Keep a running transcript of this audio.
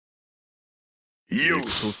ようと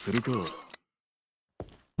するか。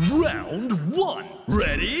 Round 1.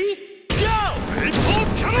 Ready? Go! Baseball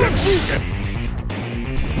cannon! Baseball cannon!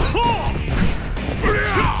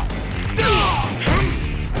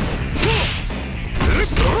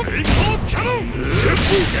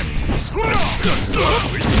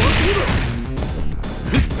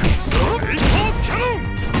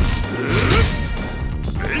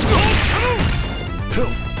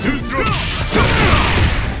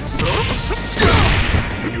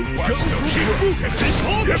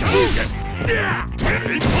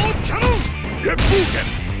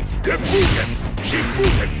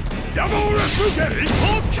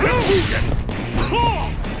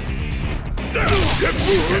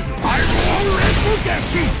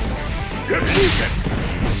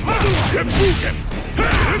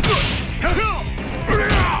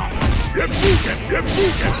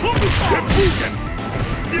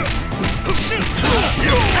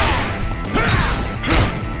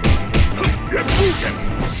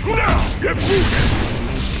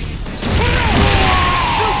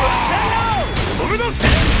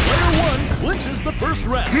 Player 1 clinches the first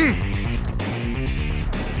round.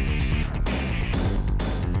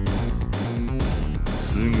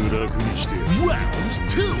 Round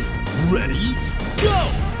 2. Ready? Go!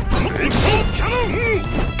 Baseball cannon!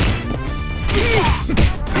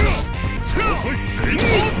 KO!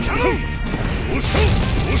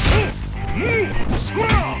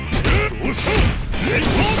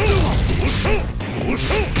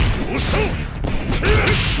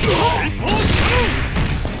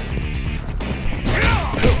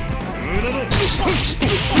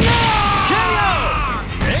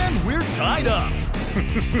 And we're tied up.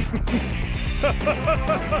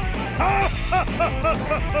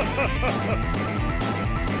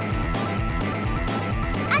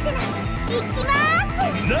 Athena, 行きます。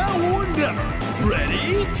 Now or never.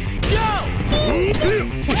 Ready? Go!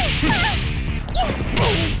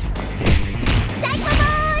 サイコボ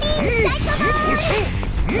ール、サイコボー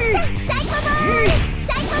ル、サイコボール、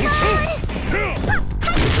サイコボール。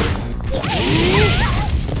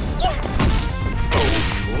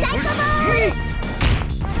サイコボール。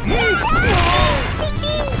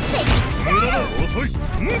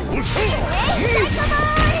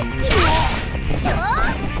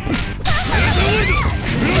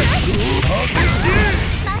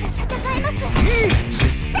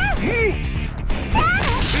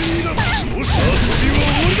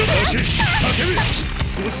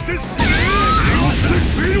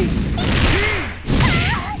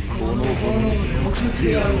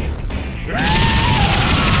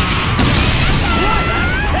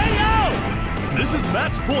This is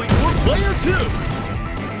match point for player 2.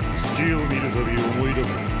 月を見るたび思い出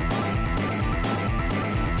す。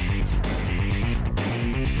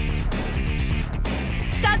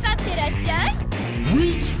かかってらっしゃい。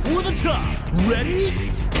 Reach for the top. Ready?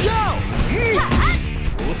 Go!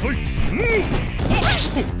 遅い。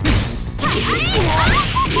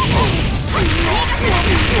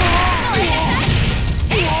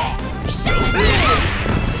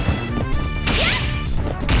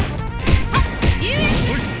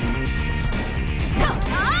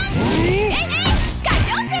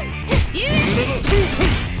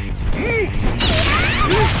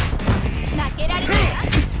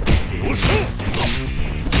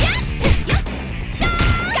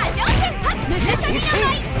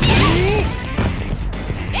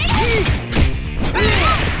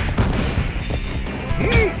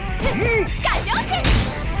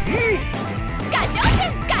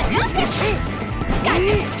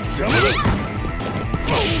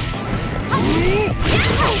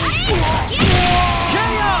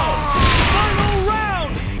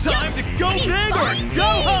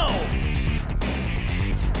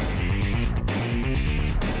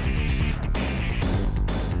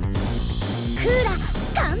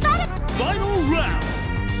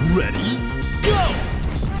Ready?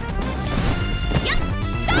 Go!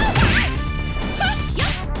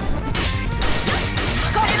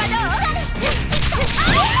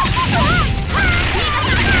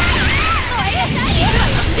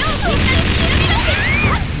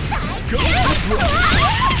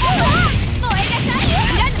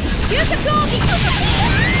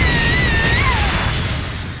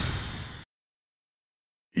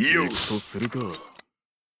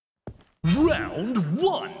 Round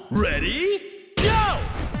 1. Ready? Go!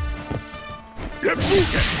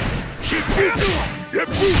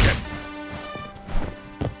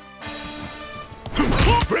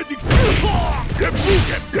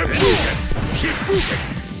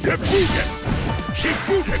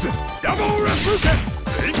 Double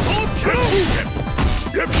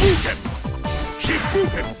疾風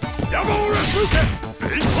剣ヤバオラ風剣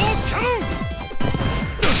ベイコーキャノン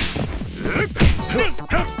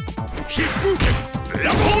疾風剣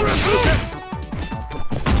ヤバオラ風剣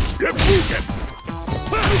烈風剣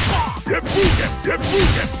烈風剣烈風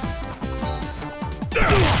剣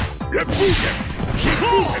烈風剣疾風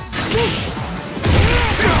剣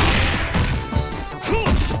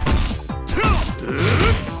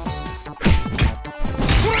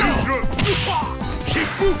疾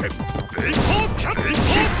風剣ベイコーキャ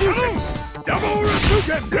ノンヤバオラ風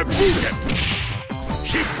剣烈風剣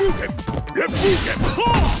疾風剣烈風剣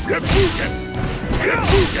烈風剣烈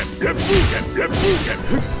風剣烈風剣烈風剣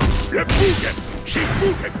烈風剣疾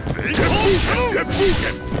風剣ベイコーキャノン烈風剣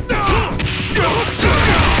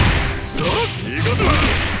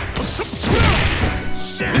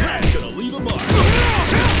That's gonna leave a mark.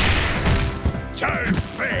 KO!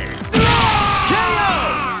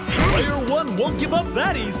 Player 1 won't give up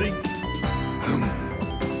that easy.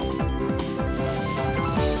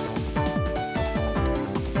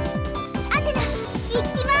 Athena, 行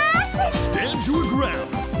きます。 Stand your ground.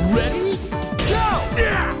 Ready? Go!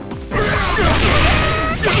 KO!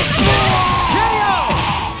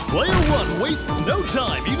 Player 1 wastes no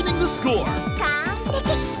time evening the score. 完璧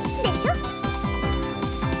でしょ。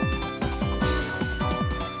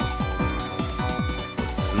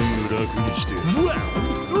すぐ楽にして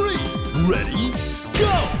Round 3. Ready? Go!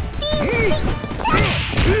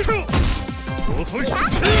 遅い捕まえ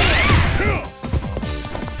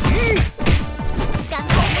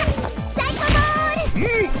サイコボール。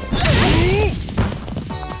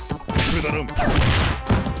くだらんどうし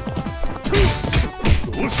たサイコ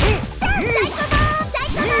ボール。遅い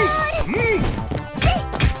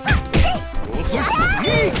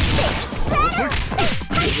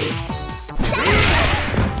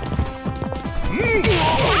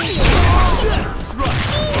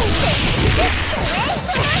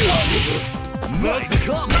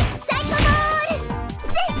MadKof! サイコボール。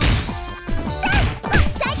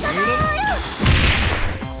サイコボール。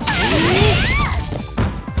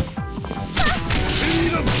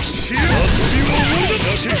遊びは終わりだ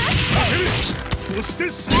叫べそして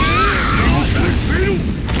すぐ食えろ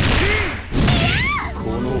こ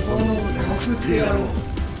の炎で食ってやろう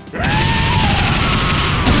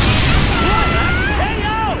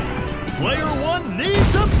KO! Player 1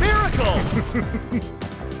 needs a miracle!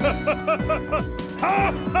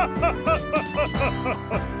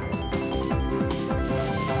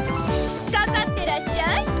 頑張ってらっし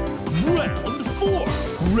ゃい。 Round 4.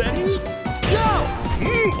 Ready? Go!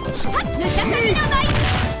 むしゃかみなまい。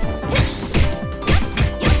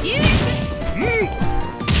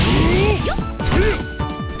よっ、よっ、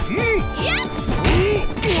やっ。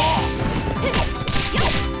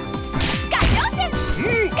ガチョウ戦。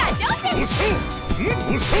ガチョウ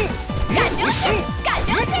戦。ガチョウ戦。ガ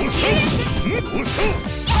チョウ戦。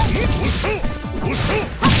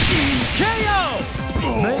KO!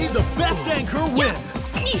 May the best anchor win!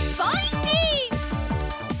 日本一。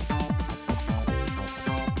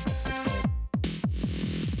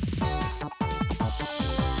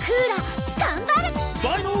クーラ頑張る。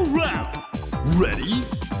 Final round! Ready?